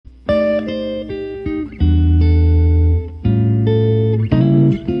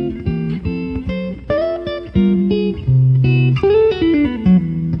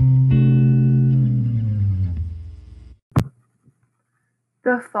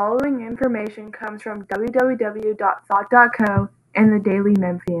following information comes from www.thought.co and the Daily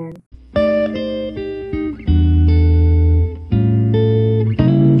Memphian.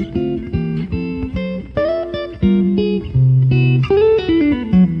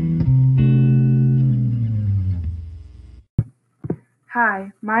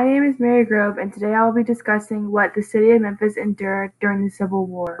 Hi, my name is Mary Grove, and today I will be discussing what the city of Memphis endured during the Civil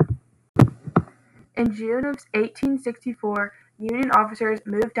War. In June of 1864, Union officers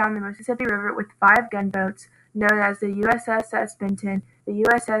moved down the Mississippi River with 5 gunboats known as the USS Benton, the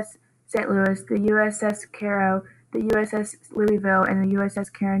USS St. Louis, the USS Cairo, the USS Louisville, and the USS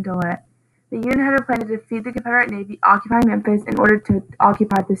Carondelet. The Union had a plan to defeat the Confederate Navy occupying Memphis in order to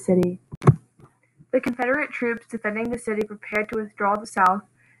occupy the city. The Confederate troops defending the city prepared to withdraw to the south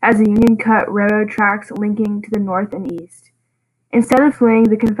as the Union cut railroad tracks linking to the north and east. Instead of fleeing,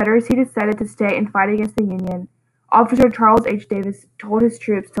 the Confederacy decided to stay and fight against the Union. Officer Charles H. Davis told his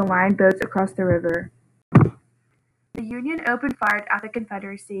troops to line boats across the river. The Union opened fire at the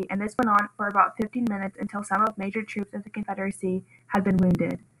Confederacy, and this went on for about 15 minutes until some of major troops of the Confederacy had been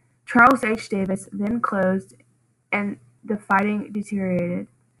wounded. Charles H. Davis then closed, and the fighting deteriorated.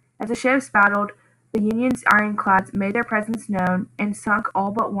 As the ships battled, the Union's ironclads made their presence known and sunk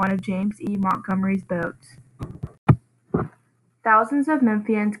all but one of James E. Montgomery's boats. Thousands of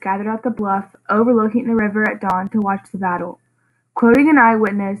Memphians gathered at the bluff overlooking the river at dawn to watch the battle. Quoting an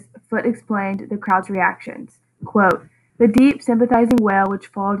eyewitness, Foote explained the crowd's reactions. Quote, "The deep, sympathizing wail which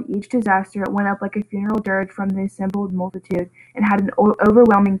followed each disaster went up like a funeral dirge from the assembled multitude and had an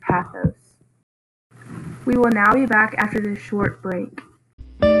overwhelming pathos." We will now be back after this short break.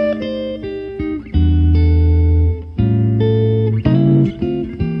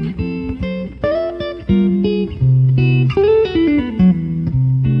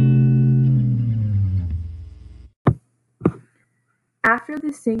 After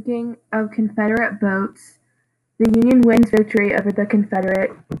the sinking of Confederate boats, the Union wins victory over the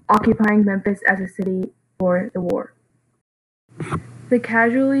Confederate, occupying Memphis as a city for the war.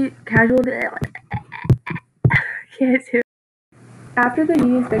 After the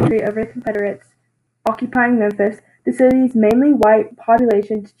Union's victory over the Confederates, occupying Memphis, the city's mainly white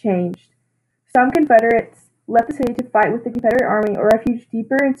population changed. Some Confederates left the city to fight with the Confederate Army or refuge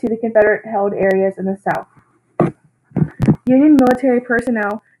deeper into the Confederate-held areas in the South. Union military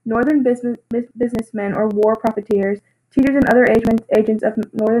personnel, Northern businessmen or war profiteers, teachers and other agents of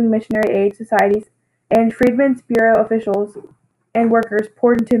Northern missionary aid societies, and Freedmen's Bureau officials and workers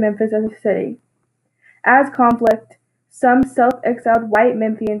poured into Memphis as a city. As conflict, some self-exiled white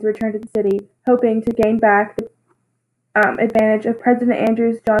Memphians returned to the city, hoping to gain back the advantage of President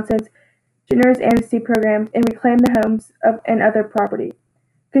Andrew Johnson's generous amnesty program and reclaim the homes and other property.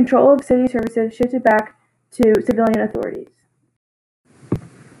 Control of city services shifted back to civilian authorities.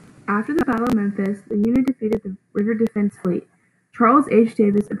 After the Battle of Memphis, the Union defeated the River Defense Fleet. Charles H.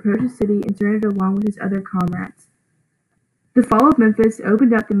 Davis approached the city and surrendered along with his other comrades. The fall of Memphis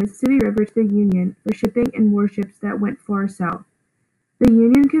opened up the Mississippi River to the Union for shipping and warships that went far south. The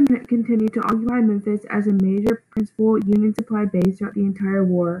Union continued to occupy Memphis as a major principal Union supply base throughout the entire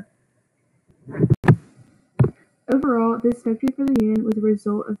war. Overall, this victory for the Union was a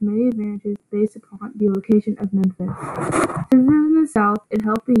result of many advantages based upon the location of Memphis. Since it was in the South, it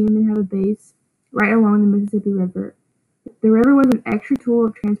helped the Union have a base right along the Mississippi River. The river was an extra tool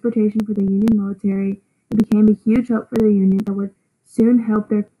of transportation for the Union military and became a huge help for the Union that would soon help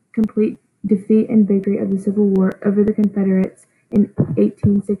their complete defeat and victory of the Civil War over the Confederates in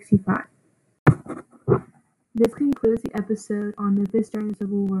 1865. This concludes the episode on Memphis during the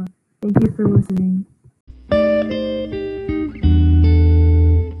Civil War. Thank you for listening.